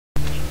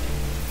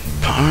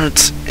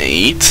Hearts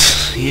 8?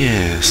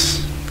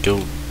 Yes.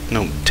 Go,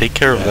 no, take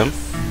care of them.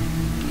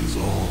 Is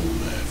all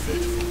they're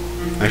fit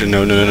for. Actually,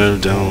 no,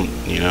 don't.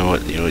 You know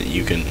what,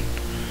 you can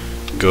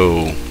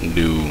go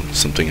do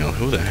something else.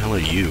 Who the hell are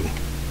you?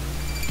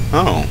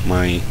 Oh,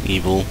 my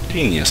evil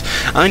genius.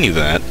 I knew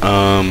that.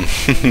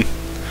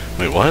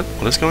 Wait, what?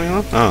 What is going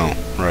on? Oh,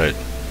 right.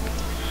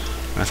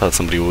 I thought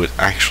somebody was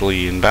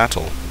actually in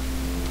battle.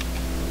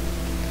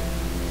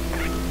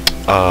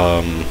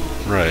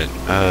 Right.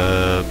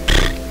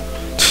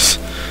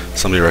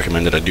 Somebody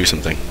recommended I do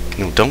something.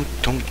 No, don't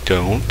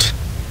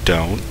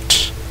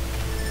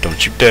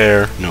you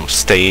dare. No,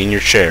 stay in your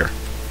chair.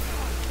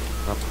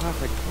 A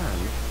perfect plan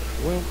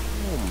will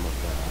form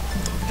there.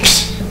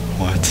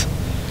 What?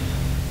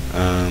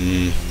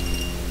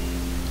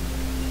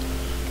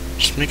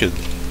 Just make it...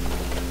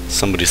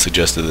 Somebody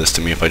suggested this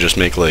to me. If I just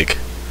make, like,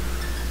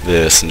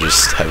 this and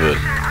just have a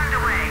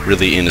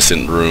really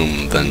innocent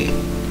room, then,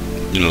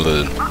 you know,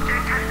 the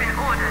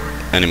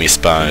enemy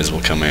spies will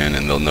come in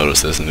and they'll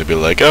notice this and they'll be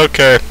like,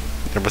 okay,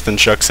 everything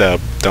checks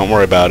out. Don't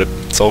worry about it.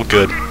 It's all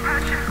good.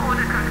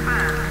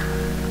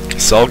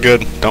 It's all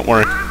good. Don't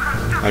worry.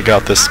 I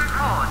got this.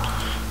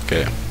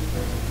 Okay.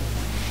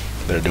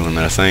 They're doing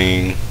their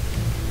thing.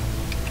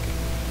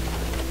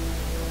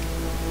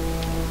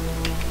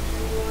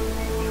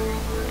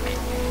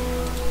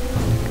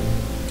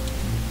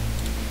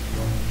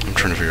 I'm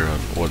trying to figure out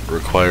what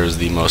requires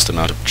the most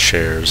amount of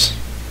chairs.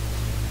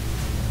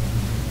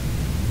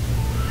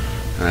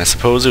 And I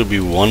suppose it would be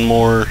one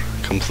more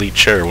complete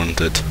chair,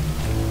 wouldn't it?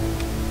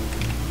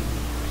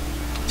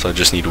 So I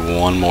just need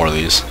one more of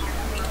these.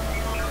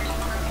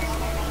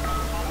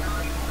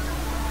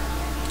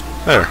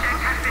 There.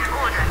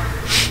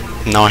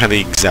 Now I have the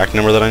exact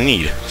number that I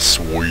need.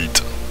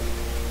 Sweet.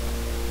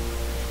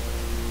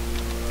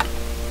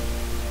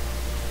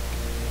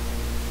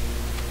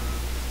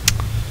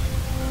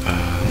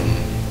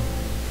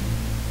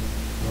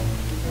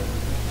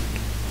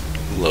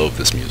 Love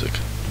this music.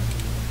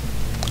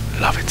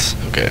 Love it.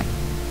 Okay.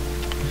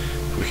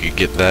 We could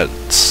get that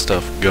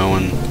stuff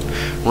going.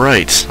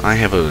 Right. I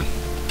have a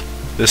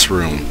this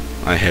room.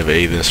 I have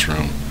a this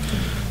room.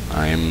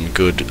 I am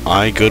good.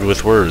 Good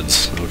with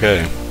words.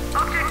 Okay.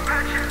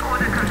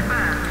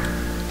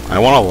 I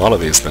want a lot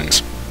of these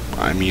things.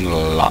 I mean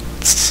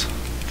lots.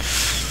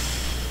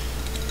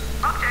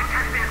 Object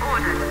has been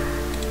ordered.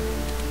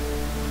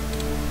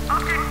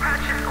 Object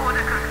purchase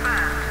order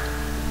confirmed.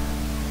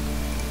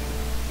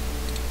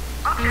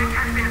 Object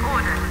has been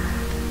ordered.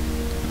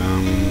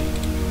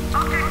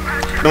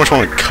 Pretty much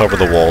want to cover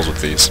the walls with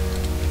these.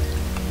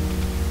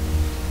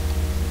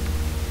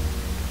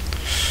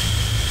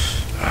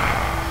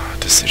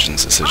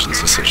 Decisions.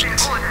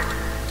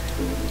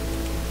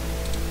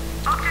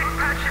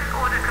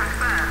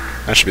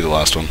 That should be the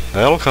last one.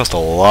 That'll cost a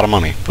lot of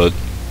money, but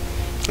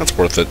that's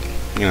worth it.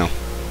 You know,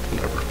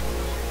 whatever.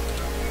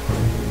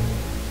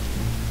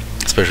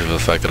 Especially for the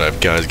fact that I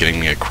have guys getting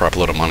me a crap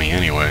load of money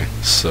anyway,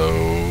 so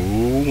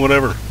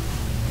whatever.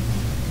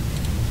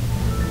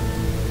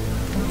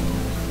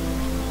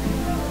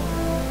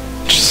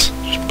 Just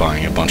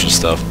buying a bunch of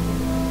stuff.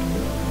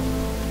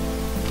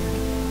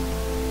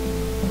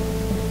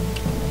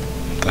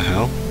 What the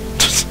hell?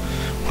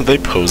 Were they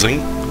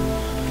posing?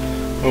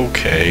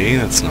 Okay,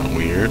 that's not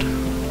weird.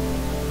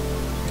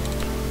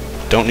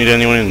 Don't need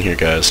anyone in here,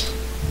 guys.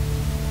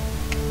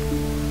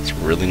 It's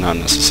really not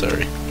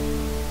necessary.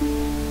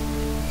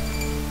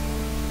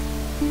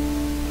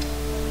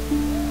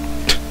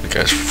 The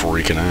guy's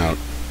freaking out.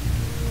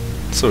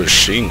 So is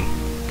she.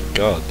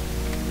 God.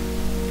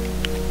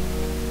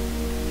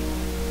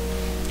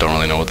 Don't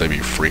really know what they'd be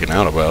freaking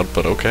out about,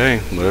 but okay.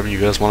 Whatever you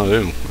guys want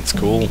to do. It's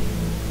cool.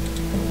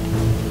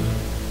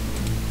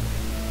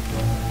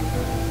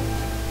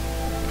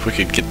 If we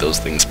could get those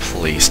things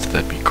placed,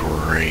 that'd be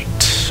great.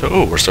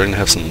 Oh, we're starting to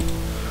have some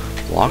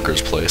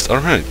lockers placed.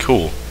 Alright,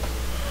 cool.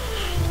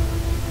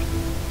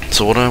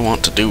 So what I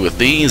want to do with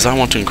these, I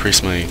want to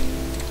increase my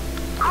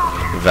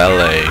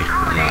valet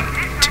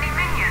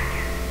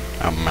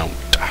amount.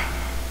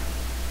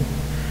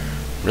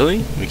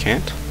 Really? We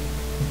can't?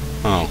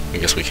 Oh, I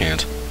guess we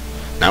can't.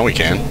 Now we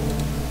can.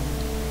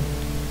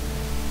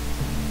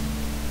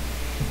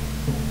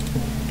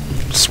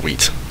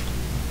 Sweet.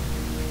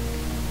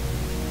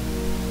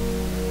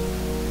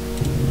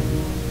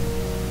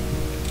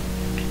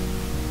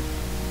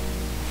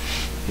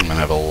 I'm gonna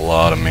have a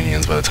lot of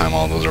minions by the time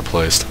all those are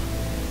placed.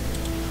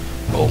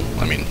 Well,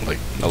 I mean, like,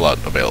 a lot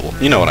available.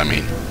 You know what I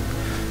mean.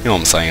 You know what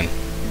I'm saying.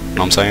 You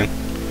know what I'm saying?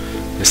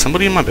 Is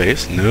somebody in my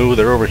base? No,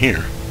 they're over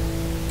here.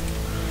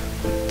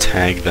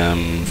 Tag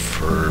them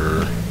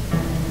for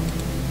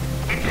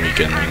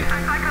weakening.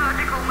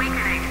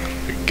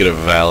 If we could get a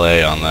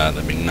valet on that,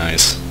 that'd be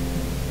nice.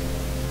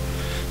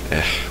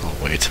 I'll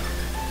wait.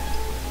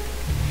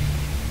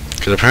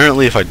 Because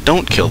apparently if I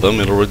don't kill them,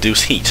 it'll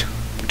reduce heat,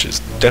 which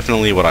is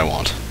definitely what I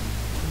want.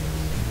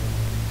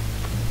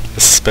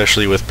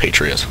 Especially with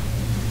Patriot.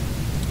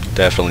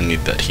 Definitely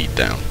need that heat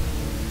down.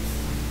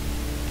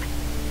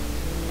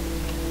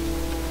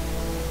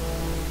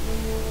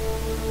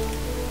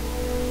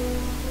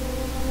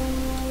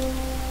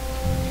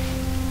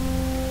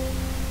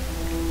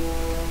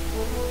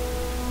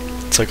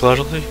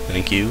 psychologically.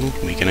 Thank you.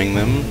 Weakening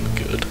them.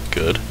 Good,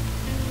 good.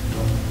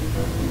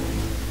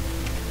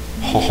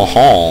 Ho ho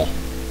ho.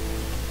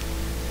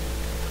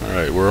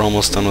 Alright, we're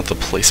almost done with the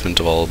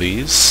placement of all of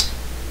these.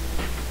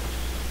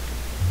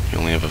 We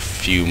only have a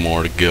few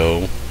more to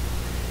go.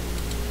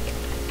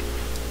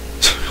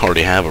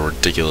 Already have a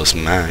ridiculous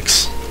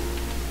max.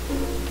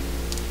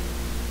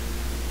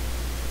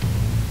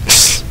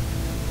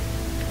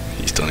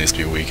 He still needs to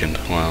be weakened.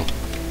 Wow.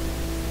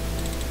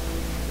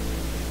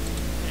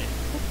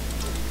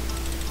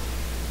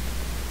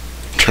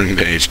 Turning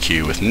to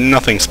HQ with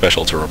nothing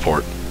special to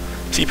report.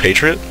 Is he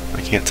Patriot?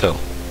 I can't tell.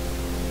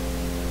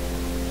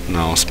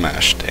 No,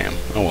 smash. Damn.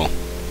 Oh well.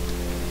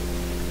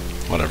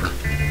 Whatever.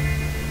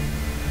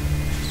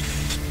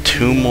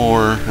 2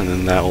 more, and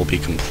then that will be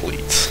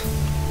complete.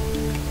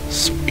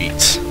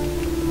 Sweet.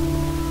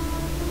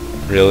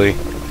 Really?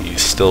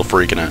 He's still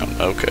freaking out.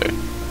 Okay.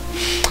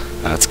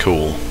 That's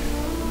cool.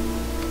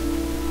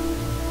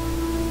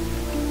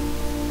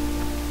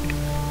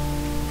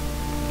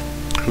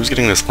 Who's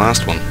getting this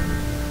last one?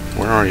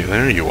 Where are you?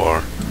 There you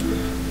are.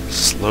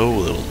 Slow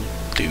little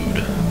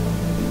dude.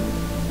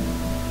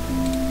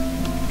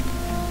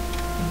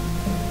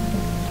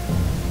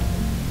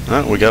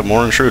 Oh, we got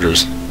more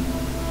intruders.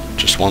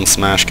 Just one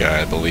smash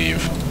guy, I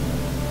believe.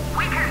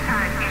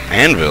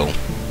 Anvil?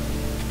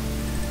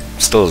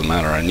 Still doesn't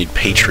matter. I need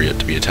Patriot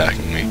to be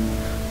attacking me,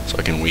 so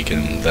I can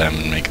weaken them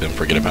and make them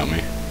forget about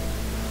me.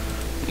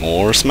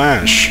 More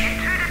smash.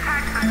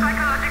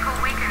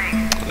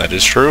 That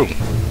is true.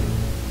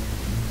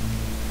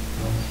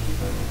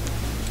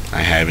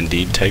 I have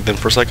indeed tagged them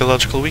for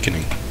psychological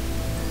weakening.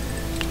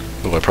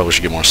 Oh, I probably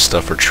should get more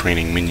stuff for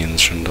training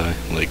minions, shouldn't I?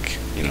 Like,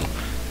 you know,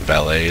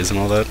 valets and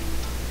all that.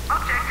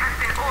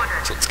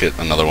 So let's get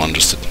another one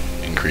just to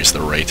increase the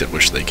rate at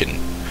which they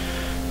can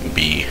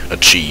be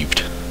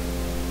achieved.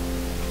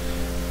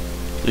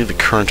 I believe the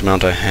current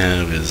amount I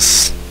have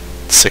is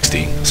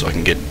 60, so I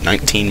can get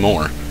 19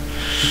 more.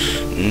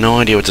 No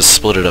idea what to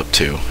split it up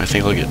to. I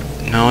think I'll get...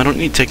 No, I don't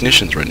need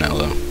technicians right now,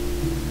 though.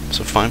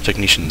 So 5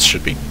 technicians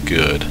should be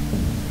good.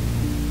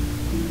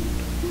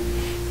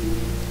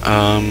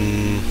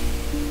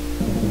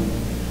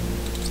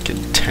 Get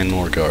 10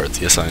 more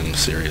guards. Yes, I'm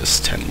serious.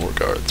 10 more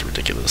guards.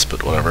 Ridiculous,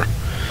 but whatever.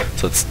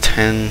 So it's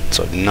 10,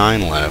 so I have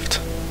 9 left.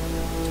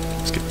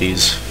 Let's get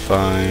these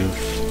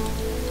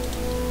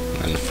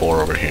 5, and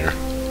 4 over here.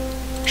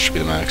 Should be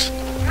the max.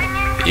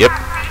 Yep.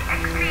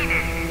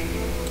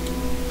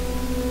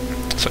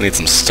 So I need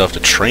some stuff to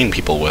train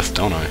people with,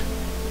 don't I?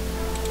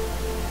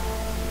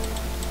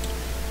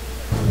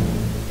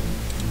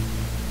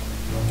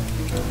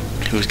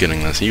 Who's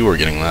getting this? You were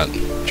getting that.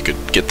 If you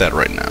could get that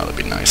right now, that'd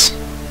be nice.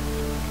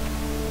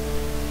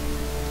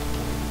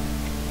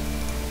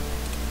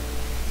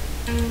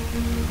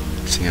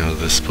 See how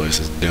this place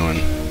is doing.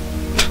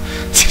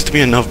 Seems to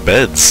be enough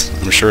beds.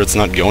 I'm sure it's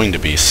not going to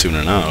be soon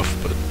enough,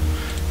 but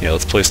yeah,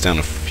 let's place down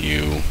a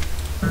few.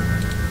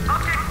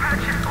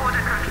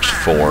 There's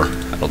 4.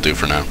 That'll do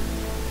for now.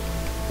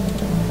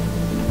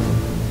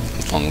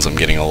 As long as I'm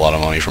getting a lot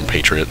of money from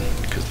Patriot,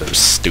 because they're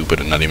stupid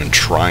and not even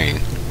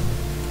trying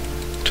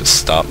to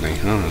stop me,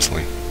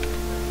 honestly.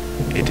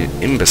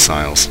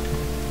 Imbeciles.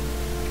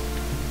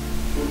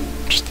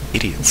 Just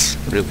idiots,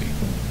 really.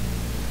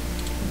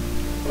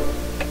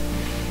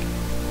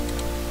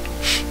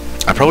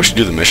 I probably should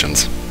do the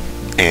missions.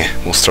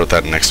 We'll start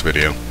that next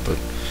video, but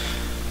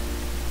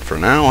for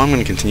now I'm going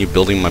to continue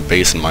building my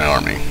base and my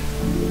army.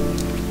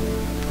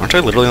 Aren't I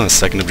literally on the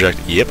 2nd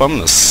objective? Yep, I'm on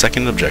the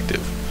 2nd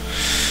objective.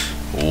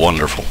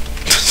 Wonderful.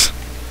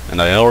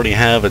 And I already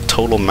have a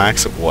total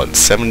max of what,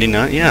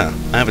 79? Yeah,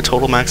 I have a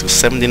total max of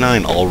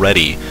 79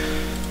 already,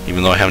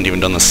 even though I haven't even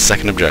done the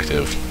 2nd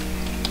objective.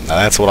 Now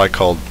that's what I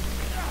called,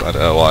 but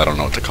well, I don't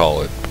know what to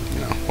call it.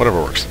 You know, whatever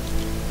works.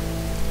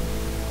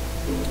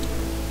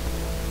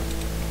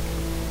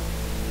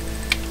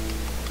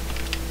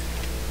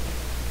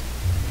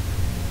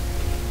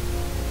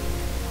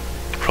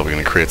 Probably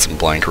gonna create some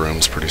blank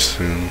rooms pretty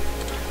soon. In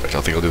fact,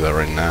 I think I'll do that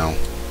right now.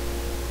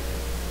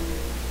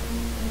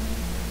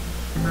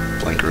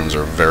 Blank rooms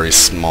are very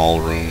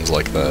small rooms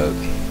like that.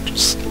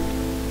 Just...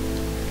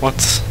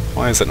 What?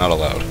 Why is it not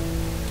allowed?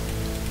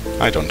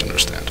 I don't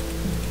understand.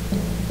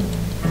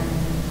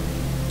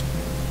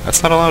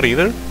 That's not allowed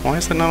either? Why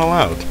is it not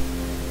allowed?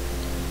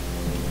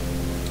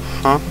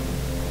 Huh?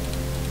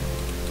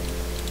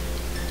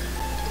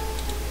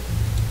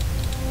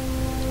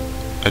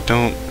 I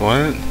don't...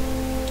 What?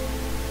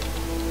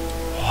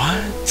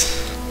 What?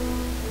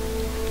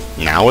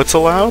 Now it's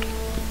allowed?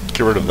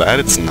 Get rid of that,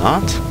 it's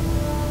not?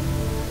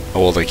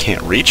 Oh, well, they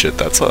can't reach it,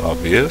 that's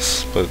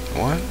obvious, but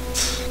what?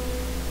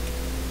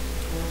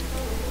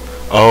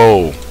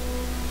 Oh,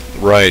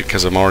 right,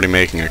 because I'm already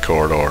making a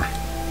corridor.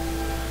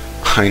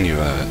 I knew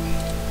that.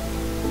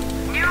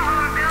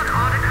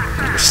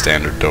 Like a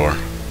standard door.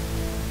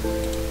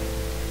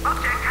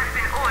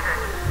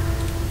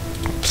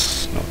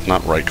 Oops, no,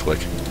 not right click.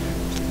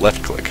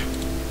 Left click.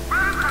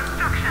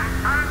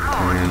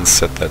 And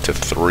set that to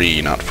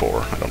 3, not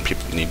 4. I don't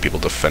need people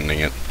defending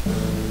it.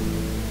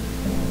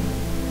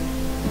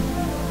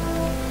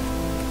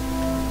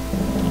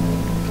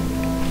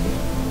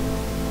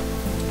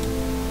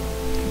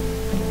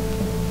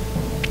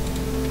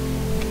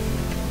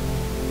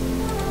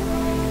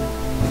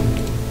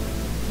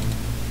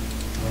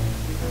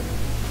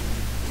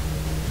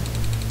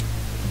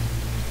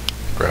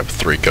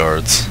 3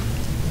 guards.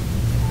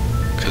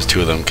 Because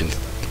 2 of them can...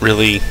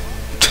 Really?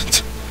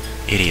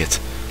 Idiot.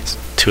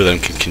 2 of them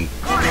can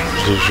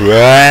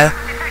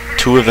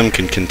 2 of them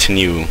can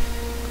continue,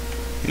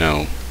 you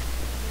know,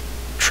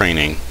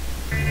 training.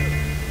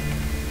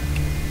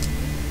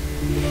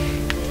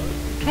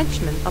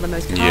 Henchmen are the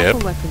most powerful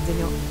Yep. weapons in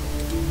your...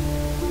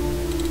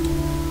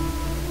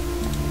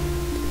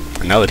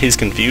 And now that he's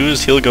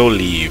confused, he'll go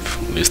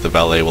leave. At least the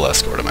valet will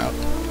escort him out.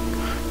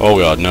 Oh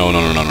god, no.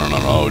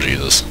 Oh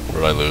Jesus. What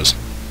did I lose?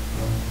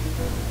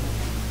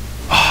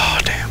 Oh,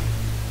 damn.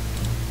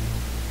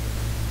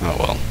 Oh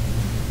well.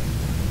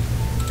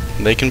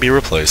 They can be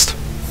replaced.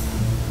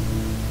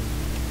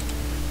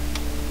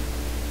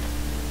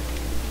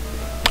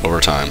 Over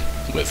time,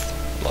 with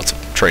lots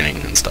of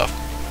training and stuff.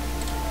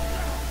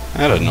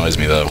 That annoys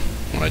me though,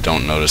 when I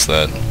don't notice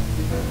that.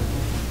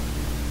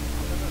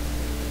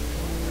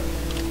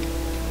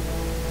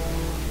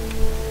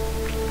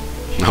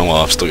 Oh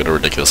well, I've still got a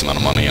ridiculous amount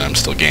of money, and I'm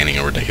still gaining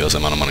a ridiculous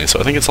amount of money, so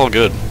I think it's all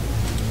good.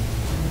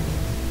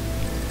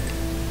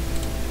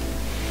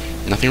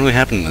 Nothing really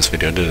happened in this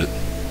video, did it?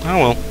 Oh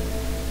well.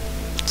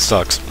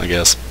 Sucks, I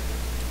guess.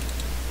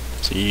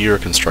 So you're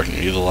constructing.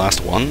 Are you the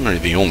last one, or are you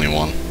the only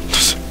one?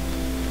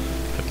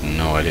 I have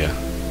no idea.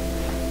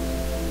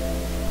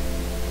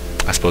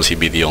 I suppose he'd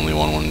be the only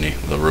one, wouldn't he?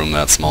 With a room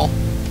that small.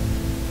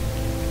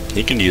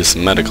 He could use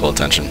some medical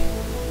attention.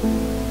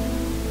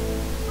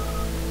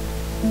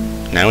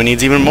 Now he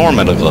needs even more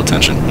medical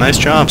attention. Nice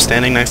job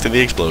standing next to the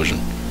explosion.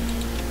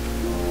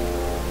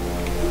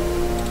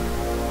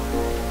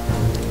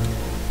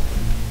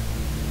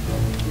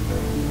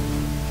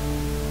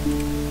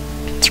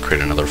 Let's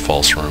create another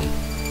false room.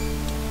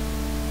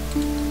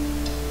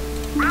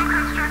 Room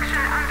construction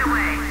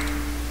underway.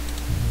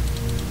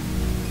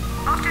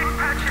 Object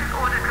purchase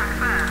order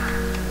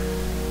confirmed.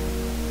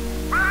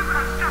 Room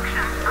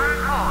construction on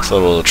hold. So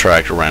it'll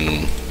attract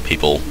random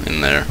people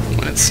in there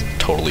when it's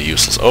totally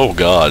useless. Oh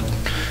god,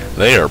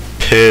 they are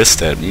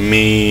pissed at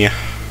me. I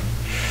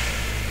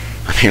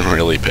mean,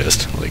 really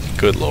pissed. Like,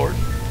 good lord.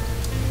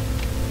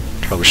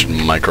 Probably should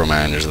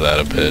micromanage that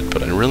a bit,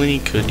 but I really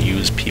could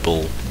use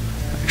people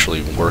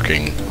actually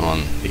working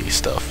on the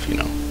stuff, you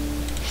know.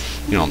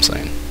 You know what I'm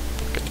saying?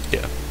 Okay,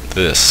 yeah,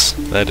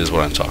 that is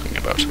what I'm talking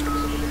about.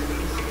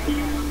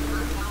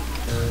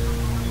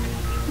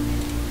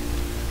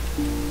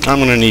 I'm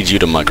gonna need you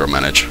to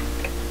micromanage.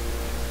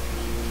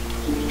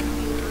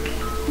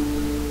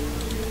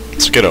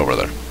 Let's get over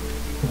there.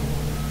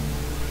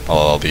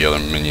 All the other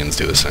minions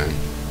do the same.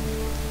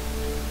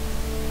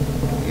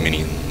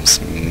 Minions,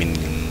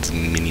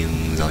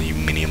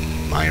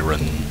 aluminium,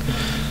 iron,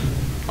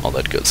 all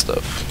that good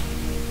stuff.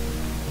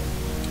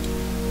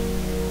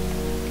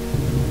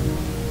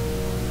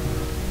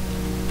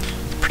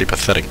 Pretty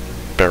pathetic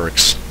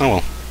barracks. Oh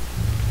well.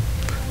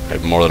 I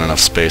have more than enough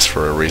space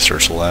for a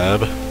research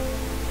lab.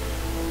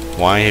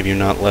 Why have you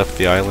not left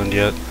the island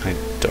yet? I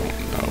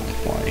don't know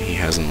why he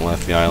hasn't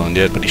left the island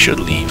yet, but he should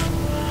leave.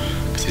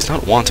 Because he's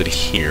not wanted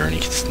here, and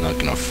he's not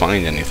going to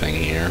find anything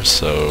here,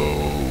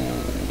 so...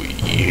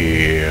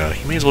 yeah,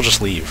 he may as well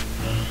just leave.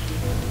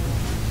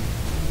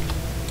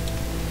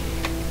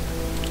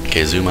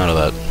 Okay, zoom out of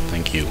that.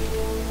 Thank you.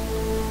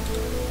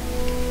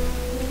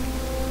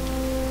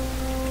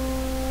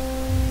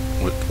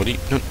 What do you...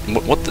 No,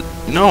 what the...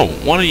 No!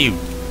 What are you...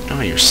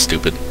 Oh, you're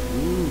stupid.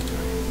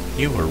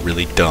 You are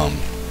really dumb.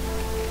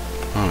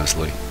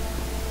 Honestly.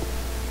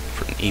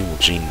 For an evil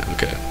gene.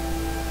 Okay.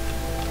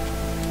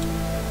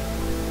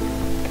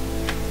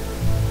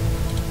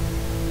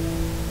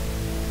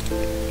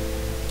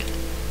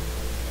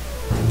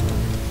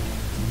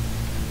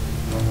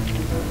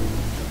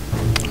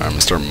 Alright, I'm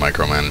gonna start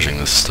micromanaging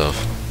this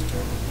stuff.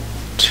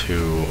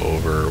 2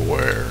 over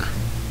where?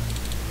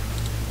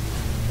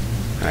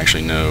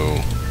 Actually,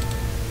 no.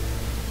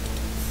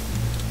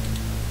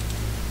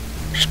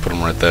 Just put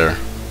them right there.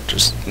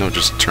 Just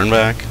turn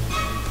back.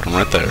 Put them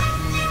right there.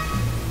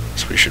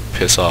 So we should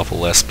piss off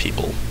less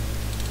people.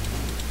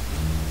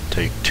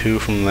 Take 2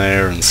 from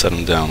there and set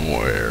them down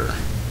where?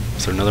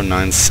 Is there another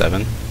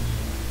 9-7?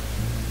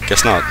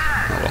 Guess not.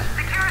 Oh well.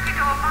 Security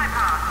door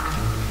bypassed.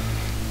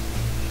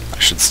 I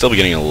should still be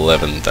getting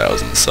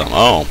 11,000 some.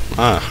 Oh,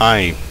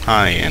 hi,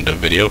 end of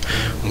video.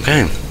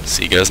 Okay,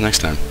 see you guys next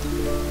time.